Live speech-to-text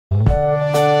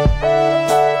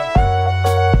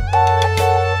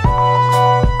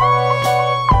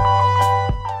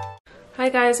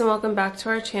guys, and welcome back to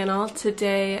our channel.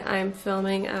 Today I'm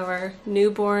filming our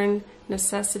newborn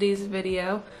necessities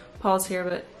video. Paul's here,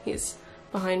 but he's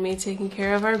behind me taking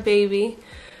care of our baby.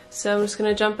 So I'm just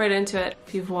gonna jump right into it.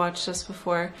 If you've watched us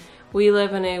before, we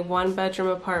live in a one-bedroom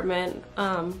apartment.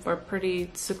 We're pretty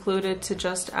secluded to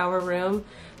just our room.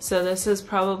 So this is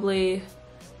probably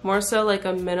more so like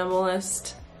a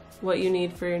minimalist what you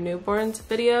need for your newborns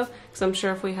video, because I'm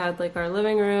sure if we had like our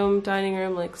living room, dining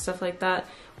room, like stuff like that,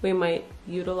 we might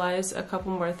utilize a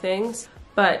couple more things.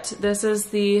 But this is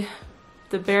the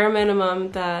bare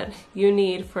minimum that you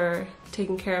need for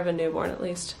taking care of a newborn, at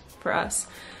least for us.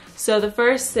 So the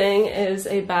first thing is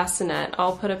a bassinet.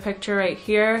 I'll put a picture right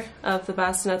here of the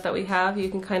bassinet that we have. You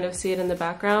can kind of see it in the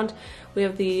background. We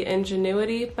have the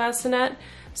Ingenuity bassinet.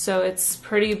 So it's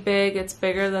pretty big. It's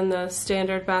bigger than the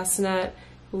standard bassinet,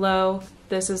 low.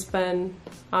 This has been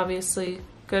obviously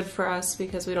good for us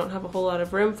because we don't have a whole lot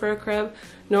of room for a crib,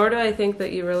 nor do I think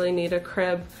that you really need a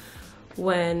crib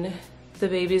when the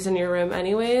baby's in your room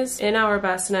anyways. In our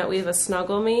bassinet we have a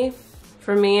Snuggle Me.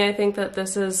 For me, I think that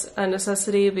this is a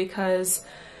necessity because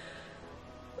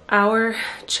our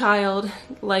child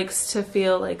likes to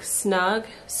feel like snug.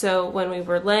 So when we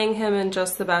were laying him in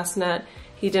just the bassinet,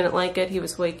 he didn't like it. He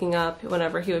was waking up.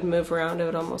 Whenever he would move around, it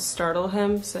would almost startle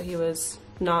him, so he was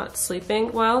not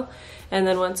sleeping well. And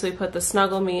then once we put the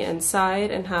Snuggle Me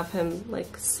inside and have him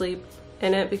like sleep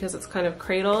in it because it's kind of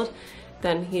cradled,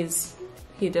 then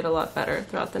he did a lot better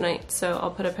throughout the night. So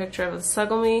I'll put a picture of the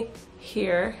Snuggle Me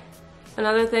here.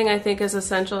 Another thing I think is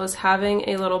essential is having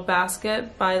a little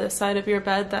basket by the side of your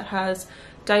bed that has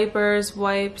diapers,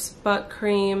 wipes, butt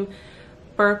cream,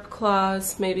 burp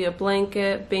cloths, maybe a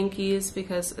blanket, binkies,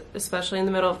 because especially in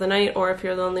the middle of the night, or if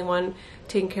you're the only one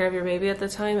taking care of your baby at the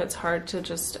time, it's hard to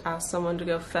just ask someone to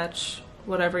go fetch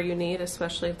whatever you need,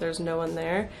 especially if there's no one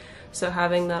there. So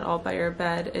having that all by your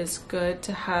bed is good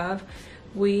to have.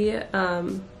 We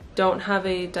don't have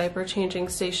a diaper changing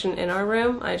station in our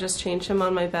room. I just change him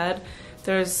on my bed.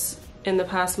 There's in the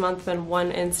past month been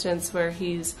one instance where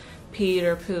he's peed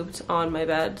or pooped on my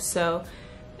bed, so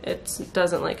it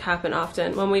doesn't like happen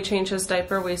often. When we change his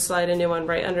diaper, we slide a new one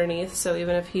right underneath, so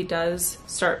even if he does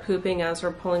start pooping as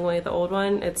we're pulling away the old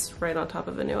one, it's right on top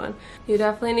of a new one. You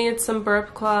definitely need some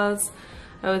burp cloths.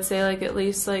 I would say like at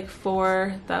least like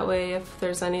 4, that way if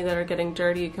there's any that are getting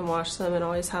dirty, you can wash them and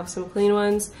always have some clean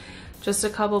ones. Just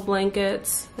a couple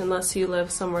blankets, unless you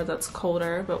live somewhere that's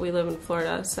colder, but we live in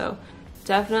Florida, so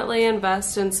definitely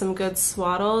invest in some good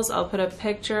swaddles. I'll put a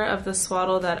picture of the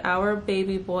swaddle that our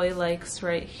baby boy likes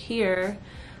right here.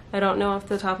 I don't know off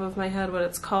the top of my head what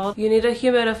it's called. You need a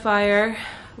humidifier.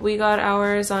 We got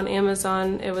ours on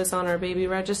Amazon. It was on our baby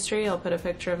registry. I'll put a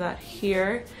picture of that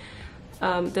here.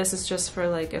 This is just for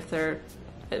like if they're,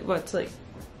 to like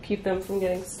keep them from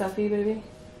getting stuffy, baby.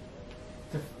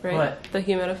 Right? What? The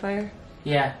humidifier?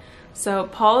 Yeah. So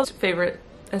Paul's favorite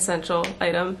essential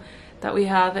item that we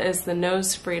have is the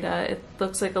nose Frida. It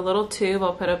looks like a little tube.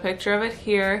 I'll put a picture of it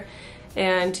here,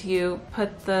 and you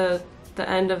put the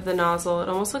end of the nozzle, it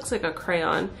almost looks like a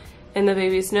crayon, in the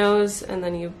baby's nose, and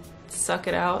then you suck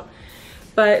it out.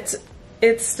 But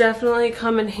it's definitely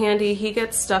come in handy. He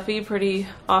gets stuffy pretty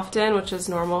often, which is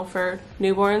normal for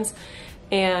newborns,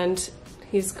 and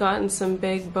he's gotten some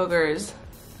big boogers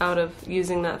out of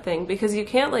using that thing because you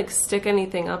can't like stick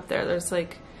anything up there. There's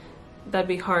like, that'd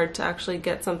be hard to actually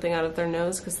get something out of their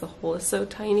nose because the hole is so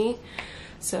tiny.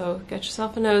 So get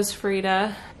yourself a nose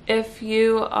Frida. If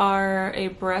you are a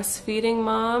breastfeeding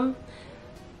mom,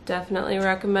 definitely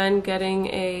recommend getting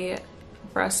a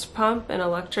breast pump, an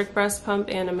electric breast pump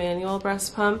and a manual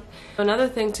breast pump. Another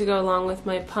thing to go along with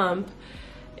my pump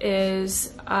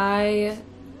is I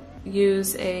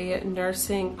use a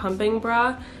nursing pumping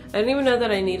bra. I didn't even know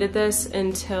that I needed this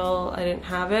until I didn't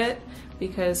have it,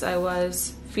 because I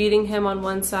was feeding him on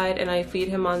one side and I feed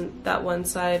him on that one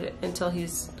side until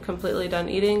he's completely done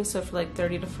eating, so for like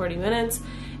 30 to 40 minutes,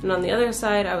 and on the other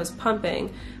side I was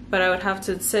pumping, but I would have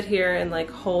to sit here and like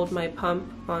hold my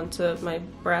pump onto my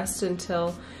breast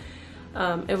until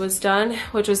it was done,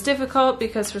 which was difficult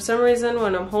because for some reason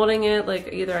when I'm holding it,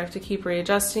 like either I have to keep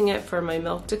readjusting it for my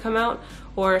milk to come out,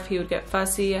 or if he would get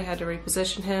fussy I had to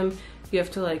reposition him. You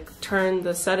have to like turn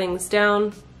the settings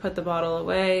down, put the bottle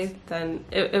away, then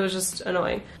it was just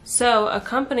annoying. So a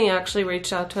company actually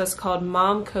reached out to us called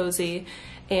Momcozy,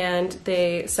 and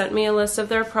they sent me a list of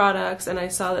their products, and I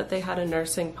saw that they had a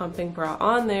nursing pumping bra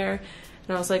on there,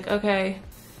 and I was like, okay,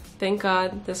 thank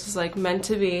God, this is like meant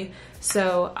to be.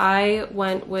 So I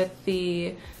went with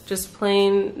the just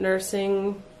plain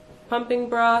nursing pumping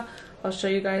bra. I'll show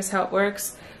you guys how it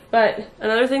works. But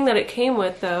another thing that it came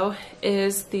with though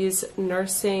is these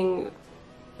nursing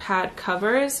pad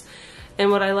covers. And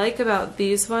what I like about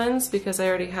these ones, because I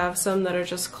already have some that are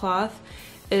just cloth,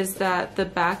 is that the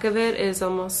back of it is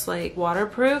almost like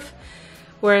waterproof,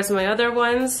 whereas my other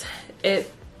ones,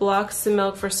 it blocks the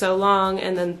milk for so long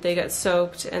and then they get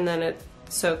soaked and then it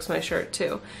soaks my shirt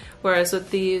too. Whereas with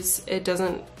these, it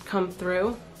doesn't come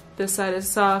through. This side is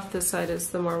soft, this side is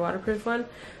the more waterproof one.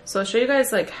 So I'll show you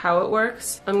guys like how it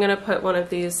works. I'm gonna put one of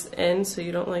these in so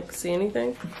you don't like see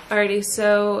anything. Alrighty,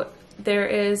 so there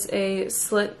is a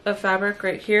slit of fabric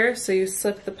right here. So you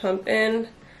slip the pump in.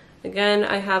 Again,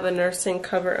 I have a nursing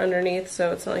cover underneath,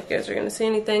 so it's not like you guys are gonna see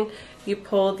anything. You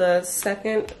pull the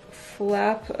second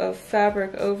flap of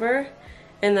fabric over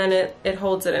and then it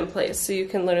holds it in place. So you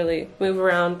can literally move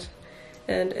around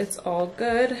and it's all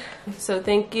good. So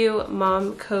thank you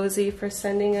Momcozy for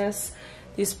sending us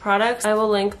these products. I will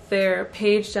link their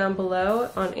page down below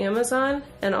on Amazon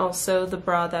and also the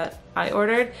bra that I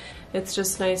ordered. It's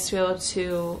just nice to be able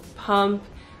to pump,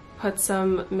 put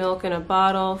some milk in a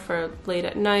bottle for late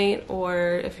at night,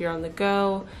 or if you're on the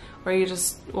go, or you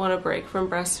just want a break from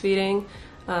breastfeeding.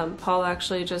 Paul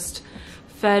actually just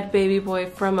fed baby boy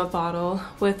from a bottle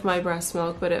with my breast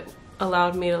milk, but it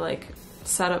allowed me to like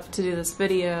set up to do this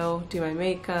video, do my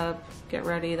makeup, get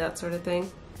ready, that sort of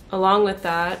thing. Along with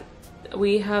that,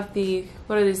 we have the,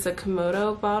 what are these, the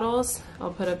Komodo bottles?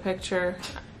 I'll put a picture.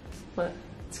 What?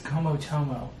 It's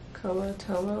Komotomo.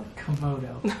 Komotomo?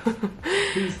 Komodo.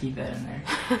 Please keep that in there.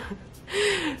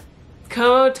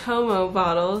 Komotomo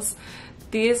bottles.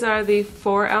 These are the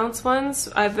 4-ounce ones.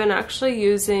 I've been actually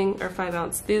using, or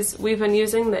 5-ounce, these, we've been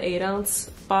using the 8-ounce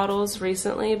bottles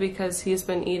recently because he's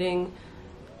been eating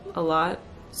a lot.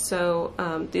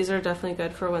 So these are definitely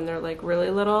good for when they're like really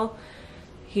little.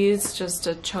 He's just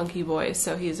a chunky boy,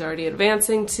 so he's already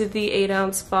advancing to the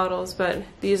 8-ounce bottles, but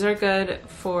these are good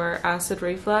for acid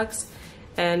reflux,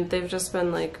 and they've just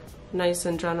been like nice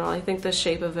in general. I think the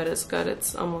shape of it is good.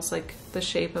 It's almost like the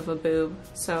shape of a boob.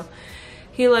 So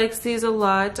he likes these a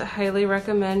lot. I highly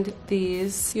recommend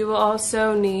these. You will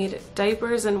also need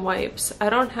diapers and wipes. We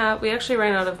actually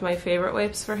ran out of my favorite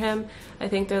wipes for him. I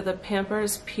think they're the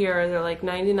Pampers Pure. They're like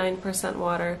 99%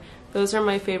 water. Those are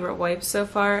my favorite wipes so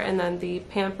far. And then the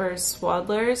Pampers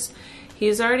Swaddlers.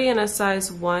 He's already in a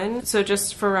size 1. So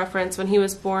just for reference, when he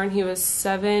was born, he was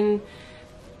 7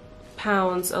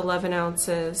 pounds, 11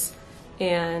 ounces.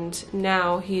 And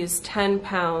now he's 10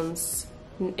 pounds,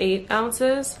 8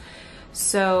 ounces.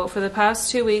 So for the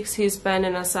past 2 weeks, he's been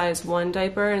in a size 1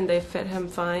 diaper and they fit him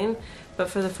fine. But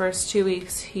for the first 2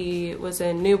 weeks, he was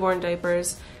in newborn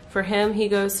diapers. For him, he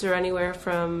goes through anywhere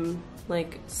from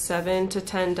like 7 to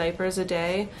 10 diapers a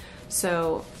day.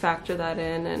 So factor that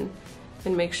in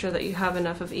and make sure that you have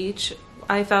enough of each.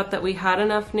 I thought that we had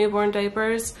enough newborn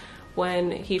diapers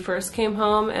when he first came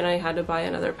home, and I had to buy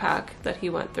another pack that he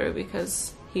went through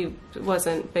because he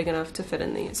wasn't big enough to fit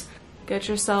in these. Get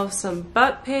yourself some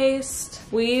butt paste.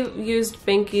 We used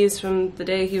Binkies from the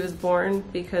day he was born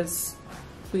because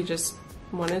we just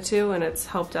wanted to, and it's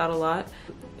helped out a lot.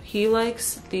 He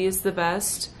likes these the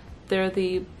best. They're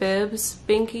the Bibs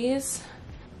Binkies.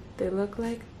 They look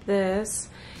like this.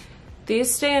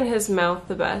 These stay in his mouth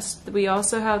the best. We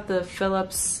also have the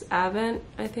Philips Avent,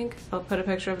 I think. I'll put a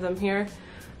picture of them here.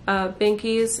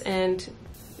 Binkies, and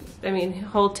I mean,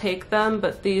 he'll take them,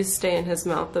 but these stay in his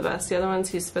mouth the best. The other ones,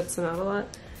 he spits them out a lot.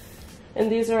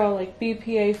 And these are all like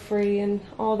BPA free and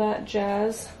all that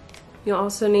jazz. You'll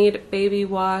also need baby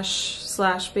wash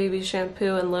 / baby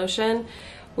shampoo and lotion.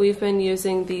 We've been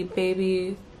using the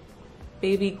Baby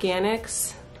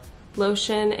Ganix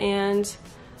lotion and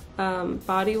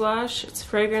body wash. It's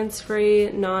fragrance free,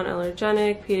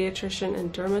 non-allergenic, pediatrician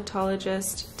and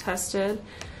dermatologist tested,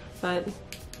 but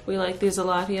we like these a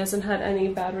lot. He hasn't had any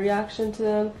bad reaction to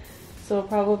them, so we'll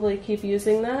probably keep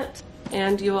using that.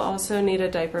 And you will also need a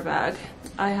diaper bag.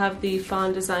 I have the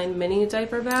Fawn Design mini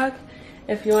diaper bag.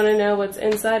 If you want to know what's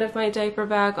inside of my diaper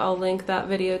bag, I'll link that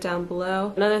video down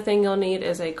below. Another thing you'll need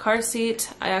is a car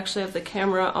seat. I actually have the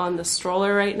camera on the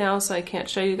stroller right now, so I can't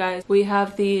show you guys. We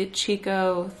have the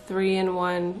Chico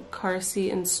 3-in-1 car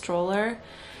seat and stroller.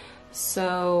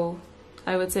 So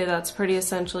I would say that's pretty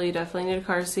essential. You definitely need a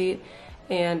car seat.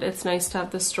 And it's nice to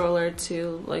have the stroller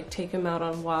to like take him out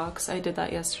on walks. I did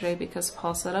that yesterday because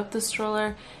Paul set up the stroller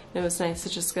and it was nice to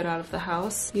just get out of the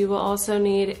house. You will also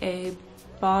need a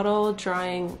bottle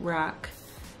drying rack.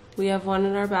 We have one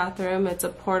in our bathroom. It's a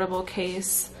portable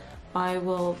case. I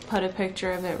will put a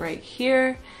picture of it right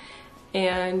here.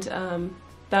 And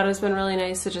that has been really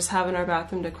nice to just have in our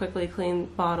bathroom to quickly clean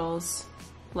bottles,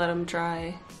 let them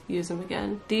dry, use them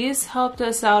again. These helped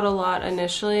us out a lot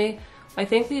initially. I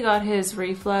think we got his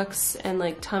reflux and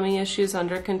like tummy issues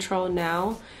under control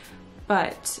now,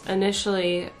 but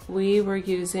initially we were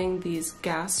using these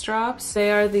gas drops. They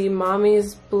are the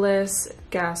Mommy's Bliss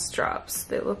gas drops.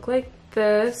 They look like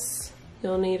this.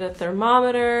 You'll need a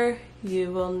thermometer,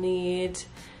 you will need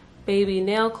baby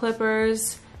nail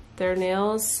clippers. Their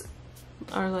nails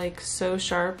are like so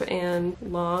sharp and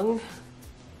long.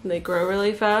 They grow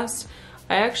really fast.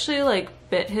 I actually like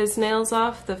bit his nails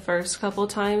off the first couple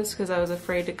times because I was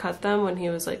afraid to cut them when he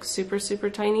was like super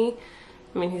tiny.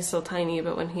 I mean, he's still tiny,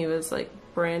 but when he was like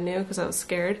brand new, because I was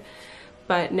scared.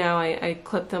 But now I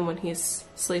clip them when he's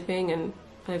sleeping, and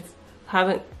I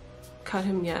haven't cut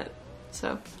him yet.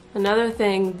 So another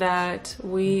thing that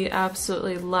we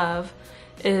absolutely love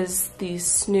is the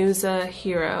Snooza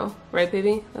Hero, right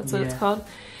baby? That's what it's called.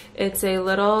 It's a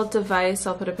little device,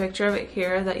 I'll put a picture of it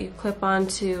here, that you clip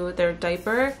onto their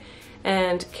diaper.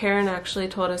 And Karen actually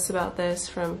told us about this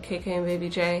from KK and Baby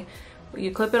J.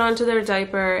 You clip it onto their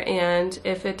diaper, and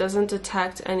if it doesn't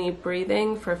detect any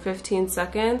breathing for 15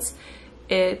 seconds,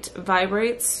 it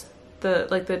vibrates,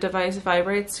 the device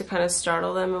vibrates to kind of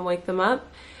startle them and wake them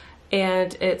up,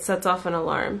 and it sets off an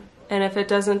alarm. And if it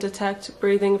doesn't detect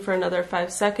breathing for another 5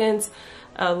 seconds,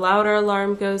 a louder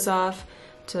alarm goes off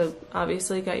to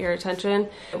obviously get your attention.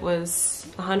 It was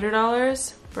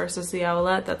 $100 versus the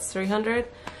Owlette, that's $300.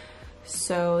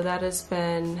 So that has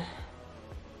been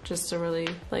just a really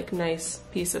like nice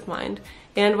peace of mind.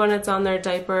 And when it's on their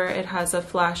diaper, it has a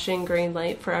flashing green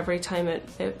light for every time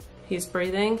he's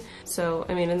breathing. So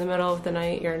I mean, in the middle of the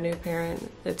night, you're a new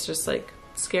parent, it's just like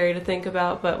scary to think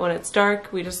about, but when it's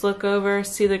dark, we just look over,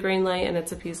 see the green light, and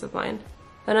it's a peace of mind.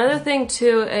 Another thing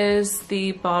too is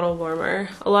the bottle warmer.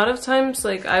 A lot of times,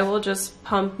 like, I will just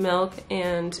pump milk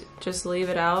and just leave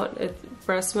it out.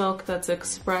 Breast milk that's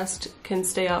expressed can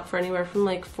stay out for anywhere from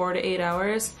like 4 to 8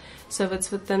 hours. So if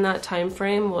it's within that time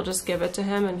frame, we'll just give it to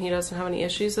him and he doesn't have any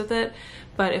issues with it.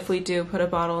 But if we do put a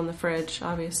bottle in the fridge,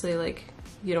 obviously, like,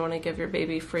 you don't want to give your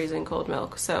baby freezing cold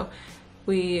milk. So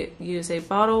we use a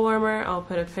bottle warmer. I'll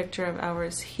put a picture of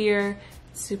ours here.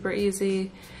 It's super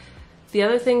easy. The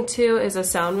other thing too is a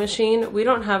sound machine. We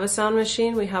don't have a sound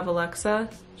machine, we have Alexa.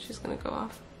 She's gonna go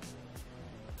off.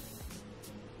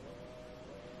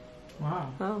 Wow.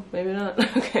 Oh, maybe not.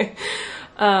 Okay.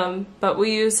 But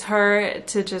we use her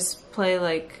to just play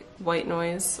like white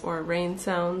noise or rain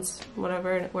sounds,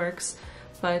 whatever, and it works.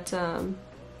 But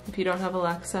if you don't have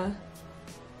Alexa,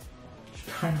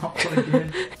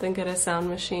 then get a sound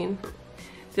machine.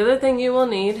 The other thing you will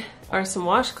need are some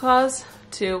washcloths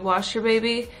to wash your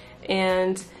baby,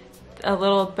 and a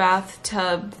little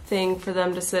bathtub thing for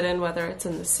them to sit in, whether it's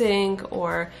in the sink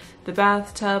or the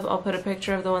bathtub. I'll put a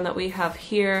picture of the one that we have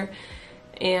here,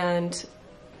 and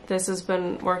this has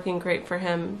been working great for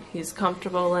him. He's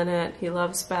comfortable in it. He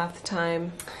loves bath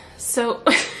time. So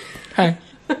Hi.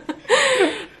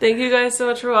 thank you guys so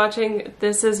much for watching.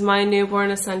 This is my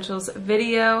newborn essentials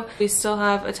video. We still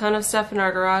have a ton of stuff in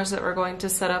our garage that we're going to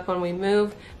set up when we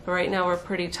move, but right now we're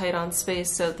pretty tight on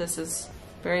space, so this is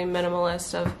very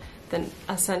minimalist of the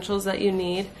essentials that you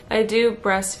need. I do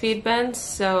breastfeed bends,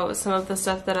 so some of the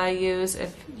stuff that I use,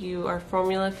 if you are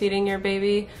formula feeding your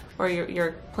baby, or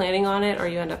you're planning on it, or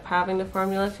you end up having to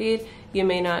formula feed, you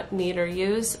may not need or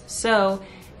use. So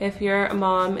if you're a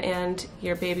mom and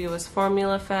your baby was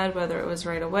formula fed, whether it was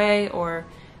right away or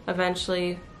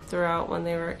eventually throughout when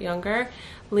they were younger,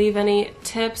 leave any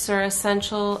tips or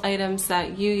essential items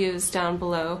that you use down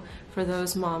below for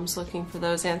those moms looking for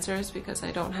those answers, because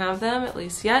I don't have them, at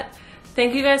least yet.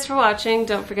 Thank you guys for watching.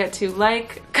 Don't forget to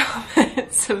like,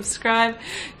 comment, subscribe,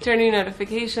 turn your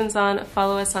notifications on,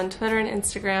 follow us on Twitter and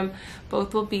Instagram.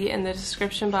 Both will be in the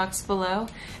description box below,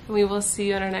 and we will see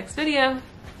you in our next video.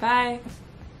 Bye!